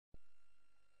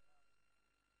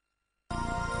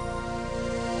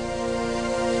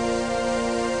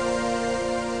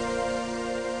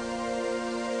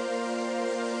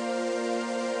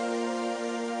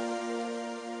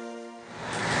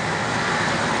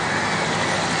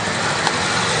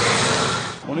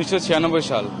1996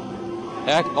 সাল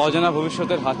এক অজানা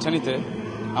ভবিষ্যতের হাতছানিতে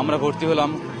আমরা ভর্তি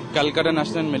হলাম ক্যালকাটা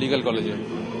ন্যাশনাল মেডিকেল কলেজে।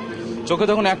 চোখে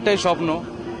তখন একটাই স্বপ্ন,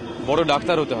 বড়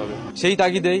ডাক্তার হতে হবে। সেই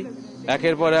তাগিদেই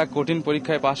একের পর এক কঠিন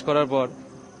পরীক্ষায় পাশ করার পর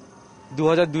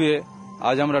 2002-এ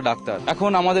আজ আমরা ডাক্তার।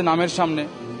 এখন আমাদের নামের সামনে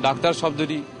ডাক্তার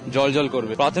শব্দটি জলজল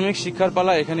করবে। প্রাথমিক শিক্ষার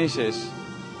পালা এখানেই শেষ।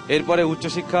 এরপরে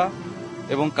উচ্চশিক্ষা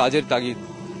এবং কাজের তাগিদ।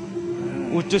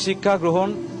 উচ্চশিক্ষা গ্রহণ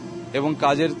এবং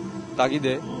কাজের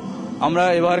তাগিদে আমরা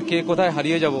এবার কে কোথায়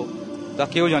হারিয়ে যাব তা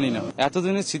কেউ জানি না।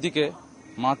 এতদিনের স্মৃতিকে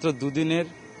মাত্র দুদিনের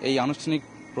এই আনুষ্ঠানিক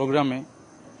প্রোগ্রামে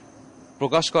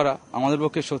প্রকাশ করা আমাদের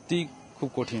পক্ষে সত্যিই খুব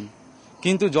কঠিন,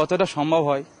 কিন্তু যতটা সম্ভব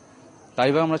হয়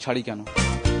তাই বা আমরা ছাড়ি কেন।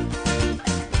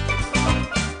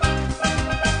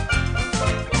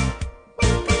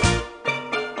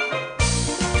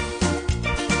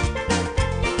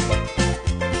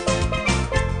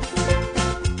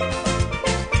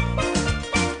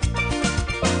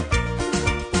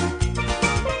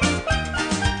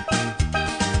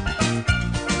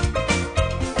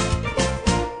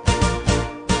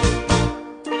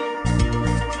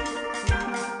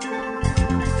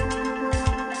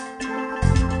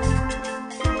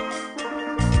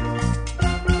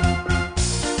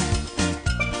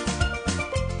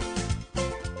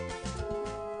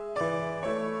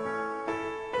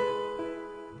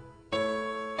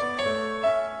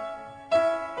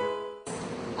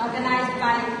 Organized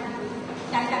by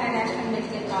Calcutta National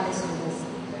Medical College students.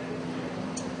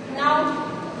 Now,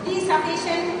 today's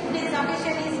occasion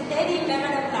is very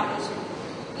memorable occasion.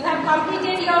 You have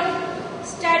completed your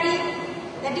study,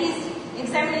 that is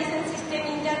examination system,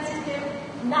 intern system.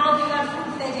 Now you are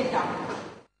full-fledged doctor.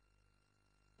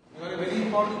 You are a very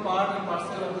important part and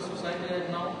parcel of the society right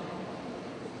now.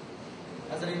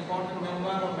 As an important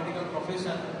member of medical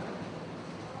profession,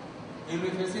 you will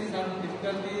be facing some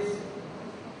difficulties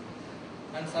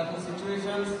and certain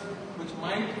situations which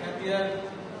might appear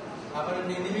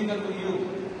apparently inimical to you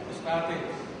to start with.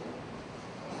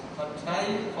 But try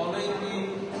following the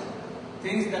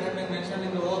things that have been mentioned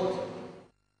in the oath.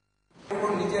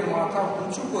 নিজের মাথা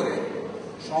উঁচু করে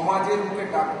সমাজের মুখে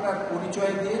doctor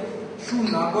পরিচয় দিয়ে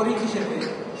সুনাগরিক হিসেবে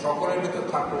সকলের ভেতর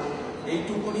থাকো,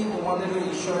 এইটুকুনি তোমাদের ওই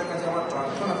ঈশ্বরের কাছে আমার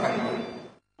প্রার্থনা থাকবে।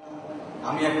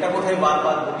 আমি একটা কথাই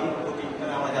বারবার বলি, প্রতিদিন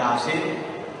আমাদের আসে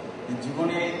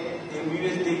জীবনে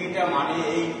এমবিবিএস ডিগ্রিটা মানে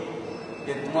এই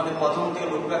যে তোমাদের প্রথম থেকে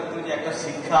লক্ষ্য রাখতে হবে যে একটা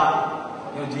শিক্ষা,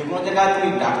 যে কোনো জায়গায়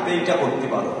তুমি ডাক্তারিটা করতে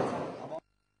পারো।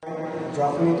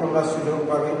 যখনই তোমরা সুযোগ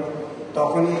পাবে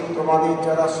তখনই তোমাদের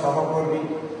যারা সহকর্মী,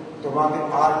 তোমাদের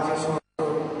আর যে সমস্ত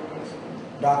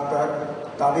ডাক্তার,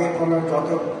 তাদের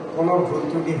কোনো ভুল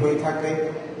ত্রুটি হয়ে থাকলে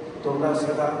তোমরা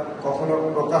সেটা কখনো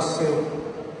প্রকাশ্যে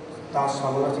তার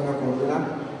সমালোচনা করবে না।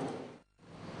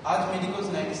 আজ মেডিকোস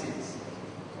 96,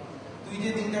 তুই যে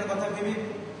দিনটার কথা ভেবে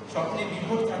স্বপ্নে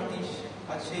বিভোর থাকতিস,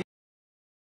 আজ সেই